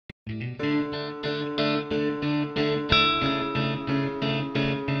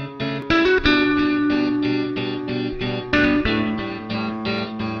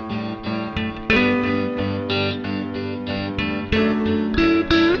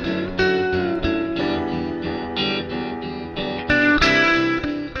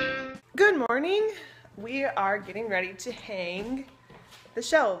we are getting ready to hang the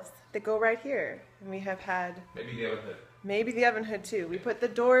shelves that go right here. And we have had maybe the oven hood. Maybe the oven hood too. We put the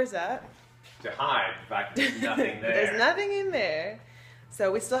doors up To hide the fact that there's nothing there. There's nothing in there.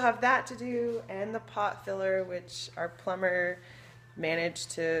 So we still have that to do, and the pot filler, which our plumber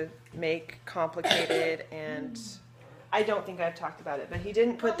managed to make complicated, and I don't think I've talked about it, but he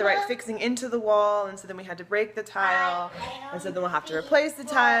didn't put the right fixing into the wall, and so then we had to break the tile, and so then we'll have to replace the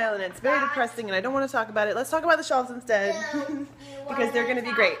tile, and it's very depressing, and I don't want to talk about it. Let's talk about the shelves instead, because they're going to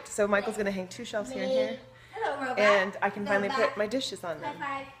be great. So Michael's going to hang 2 shelves here and here, and I can finally put my dishes on them.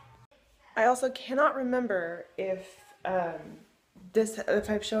 I also cannot remember if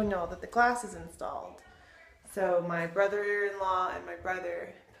I've shown y'all that the glass is installed. So my brother-in-law and my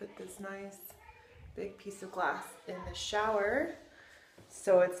brother put this nice big piece of glass in the shower,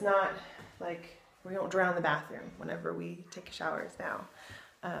 so it's not like we don't drown the bathroom whenever we take showers now.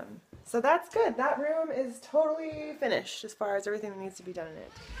 So that's good. That room is totally finished as far as everything that needs to be done in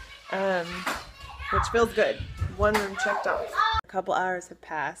it, which feels good. One room checked off. A couple hours have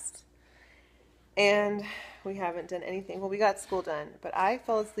passed and we haven't done anything. Well, we got school done, but I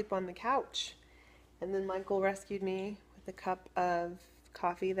fell asleep on the couch, and then Michael rescued me with a cup of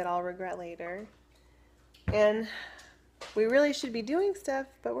coffee that I'll regret later. And we really should be doing stuff,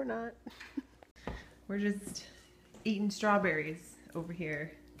 but we're not. We're just eating strawberries over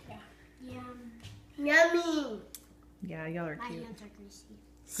here. Yeah. Yum. Yummy. Yeah, y'all are cute. My hands are greasy.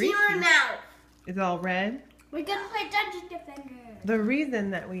 See my mouth. It's all red. We're gonna play Dungeon Defender. The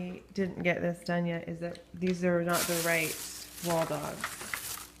reason that we didn't get this done yet is that these are not the right wall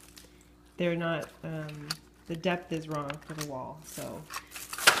dogs. They're not, the depth is wrong for the wall, so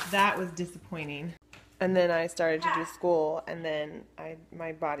that was disappointing. And then I started to do school, and then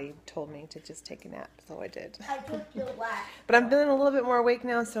my body told me to just take a nap, so I did. I took your lap. But I'm feeling a little bit more awake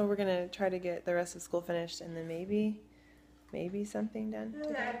now, so we're gonna try to get the rest of school finished, and then maybe something done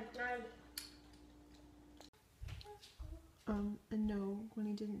today. And no,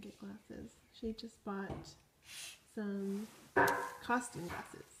 Gwenny didn't get glasses. She just bought some costume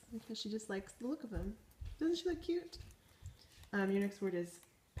glasses because she just likes the look of them. Doesn't she look cute? Your next word is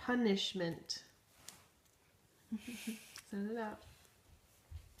punishment. Sound it out.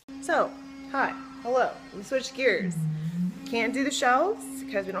 So, hi, hello. We switched gears. Can't do the shelves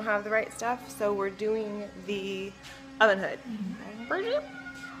because we don't have the right stuff, so we're doing the oven hood.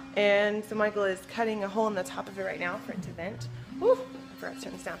 And so Michael is cutting a hole in the top of it right now for it to vent. Woo! I forgot to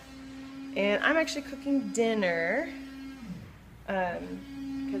turn this down. And I'm actually cooking dinner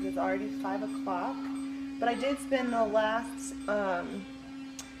because it's already 5 o'clock. But I did spend the last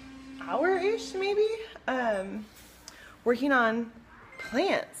hour-ish maybe working on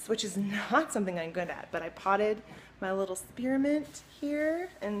plants, which is not something I'm good at. But I potted my little spearmint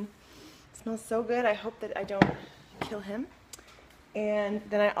here and it smells so good. I hope that I don't kill him. And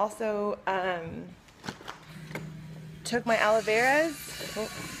then I also took my aloe veras. Oh,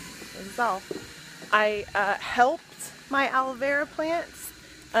 this is all. I helped my aloe vera plants.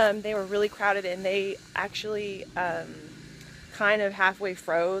 They were really crowded, and they actually kind of halfway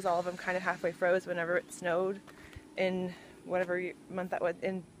froze. All of them kind of halfway froze whenever it snowed in whatever month that was,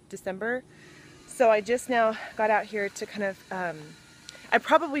 in December. So I just now got out here to kind of, I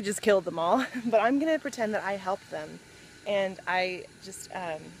probably just killed them all, but I'm going to pretend that I helped them. And I just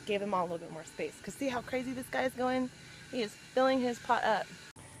gave them all a little bit more space. Because see how crazy this guy is going? He is filling his pot up.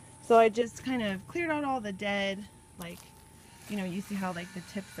 So I just kind of cleared out all the dead, like, you know, you see how like the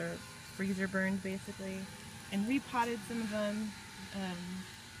tips are freezer burned basically. And repotted some of them.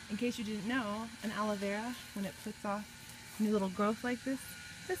 In case you didn't know, an aloe vera, when it puts off new little growth like this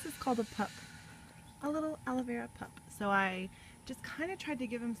is called a pup. A little aloe vera pup. So I just kind of tried to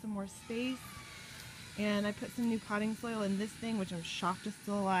give him some more space. And I put some new potting soil in this thing, which I'm shocked is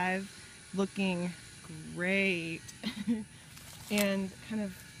still alive, looking great. And kind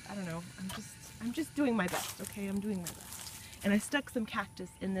of, I don't know, I'm just doing my best, okay? I'm doing my best. And I stuck some cactus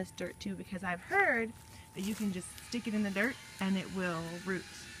in this dirt too, because I've heard that you can just stick it in the dirt and it will root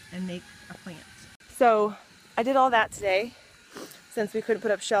and make a plant. So I did all that today, since we couldn't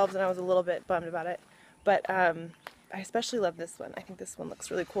put up shelves and I was a little bit bummed about it. But I especially love this one. I think this one looks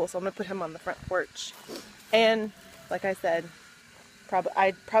really cool, so I'm going to put him on the front porch. And, like I said,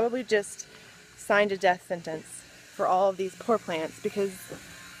 I probably just signed a death sentence for all of these poor plants because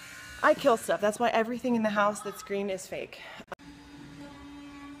I kill stuff. That's why everything in the house that's green is fake.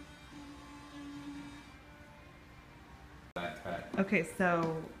 Okay,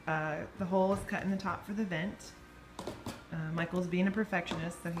 so the hole is cut in the top for the vent. Michael's being a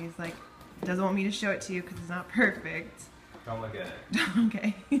perfectionist, so he's like, doesn't want me to show it to you because it's not perfect. Don't look at it.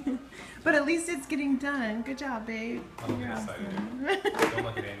 Okay. But at least it's getting done. Good job, babe. Don't look You're at the side of awesome. it. Don't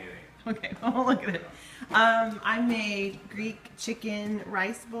look at anything. Okay, I'll look at it. I made Greek chicken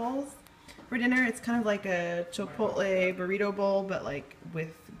rice bowls for dinner. It's kind of like a Chipotle burrito bowl, but like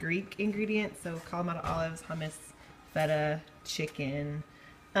with Greek ingredients. So Kalamata olives, hummus, feta, chicken,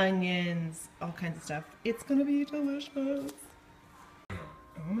 onions, all kinds of stuff. It's gonna be delicious.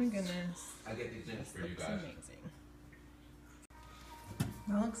 Oh my goodness. I get these things for you Looks guys. amazing.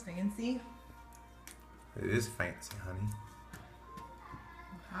 That looks fancy. It is fancy, honey.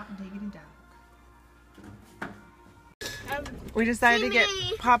 Hot and diggity dog. We decided to get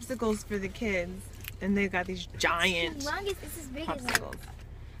popsicles for the kids, and they've got these giant Longest, it's as big as popsicles.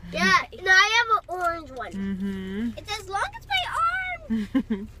 Yeah, no, I have an orange one. Mm-hmm. It's as long as my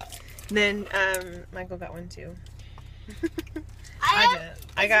arm. Then Michael got one too. I have,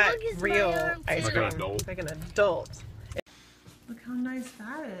 I got long as my real arm ice Like cream. an adult? Like an adult. Look how nice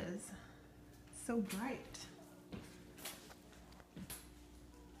that is. So bright.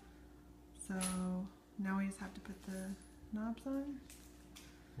 So now we just have to put the knobs on,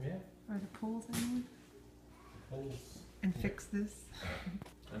 Yeah. or the pulls I mean, and fix this.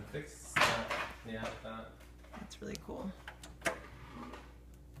 And fix that. Yeah, that. That's really cool.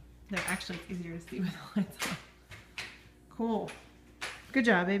 No, actually it's easier to see with the lights on. Cool. Good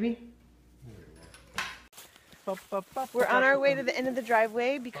job, baby. We're on our way to the end of the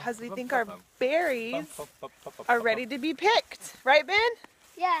driveway because we think our berries are ready to be picked. Right, Ben?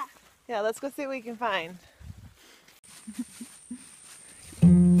 yeah. Yeah, let's go see what we can find.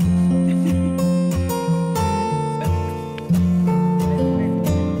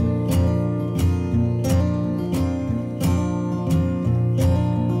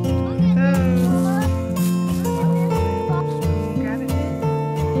 Grab it.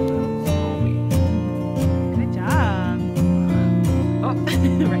 Good job. Oh, right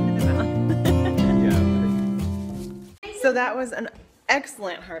in the mouth. Yeah. So that was an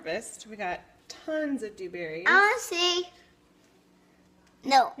excellent harvest. We got tons of dewberries. I want to see.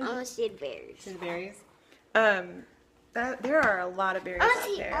 No, I want to see the berries. Berries. There are a lot of berries I out wanna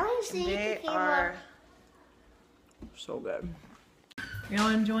see- there. I wanna see They the are so good. Y'all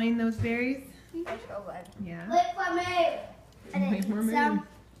enjoying those berries? Yeah. Wait for me. And Wait for me.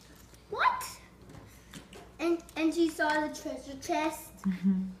 What? And she saw the treasure chest.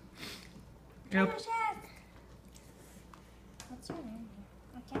 Yep. Treasure chest. What's your name?